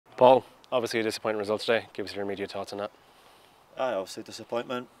Paul, obviously a disappointing result today. Give us your immediate thoughts on that. Obviously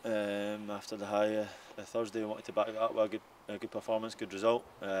disappointment. After the high Thursday, we wanted to back it up with a good performance, good result.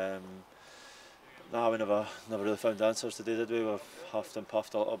 We never really found answers today, did we? We've huffed and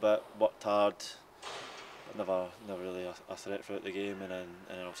puffed a little bit, worked hard, but never really a threat throughout the game. And then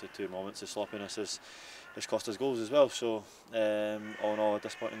obviously 2 moments of sloppiness has cost us goals as well. So all in all, a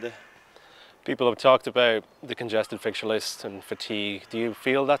disappointing day. People have talked about the congested fixture list and fatigue. Do you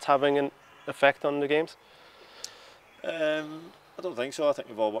feel that's having an effect on the games? I don't think so. I think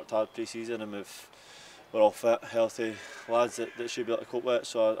we've all worked hard pre-season and we're all fit, healthy lads that should be able to cope with it.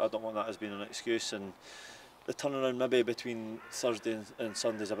 So I don't want that as being an excuse. And the turnaround maybe between Thursday and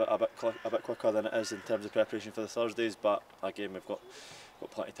Sunday is a bit quicker than it is in terms of preparation for the Thursdays. But again, we've got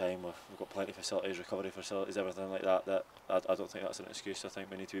plenty of time. We've got plenty of facilities, recovery facilities, everything like that. That I don't think that's an excuse. I think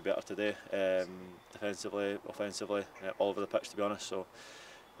we need to be better today, defensively, offensively, all over the pitch, to be honest. So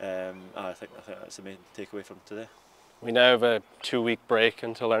I think that's the main takeaway from today. We now have a 2-week break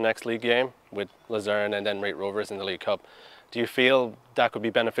until our next league game with Luzerne and then Rate Rovers in the League Cup. Do you feel that could be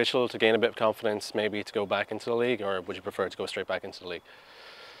beneficial to gain a bit of confidence, maybe to go back into the league, or would you prefer to go straight back into the league?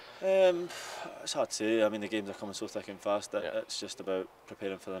 It's hard to say. I mean, the games are coming so thick and fast that it's just about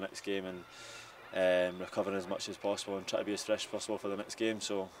preparing for the next game and recovering as much as possible and try to be as fresh as possible for the next game.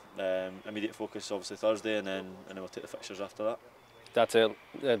 So immediate focus obviously Thursday, and then we'll take the fixtures after that. That's it.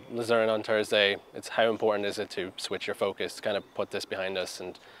 Luzerne on Thursday. It's how important is it to switch your focus, kind of put this behind us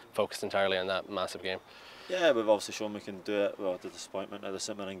and focus entirely on that massive game? Yeah, we've obviously shown we can do it. Well, the disappointment of the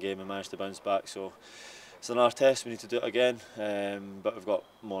St Mirren game and managed to bounce back. So it's another test. We need to do it again. But we've got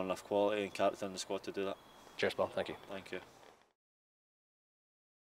more than enough quality and character in the squad to do that. Cheers, Paul. Thank you. Thank you.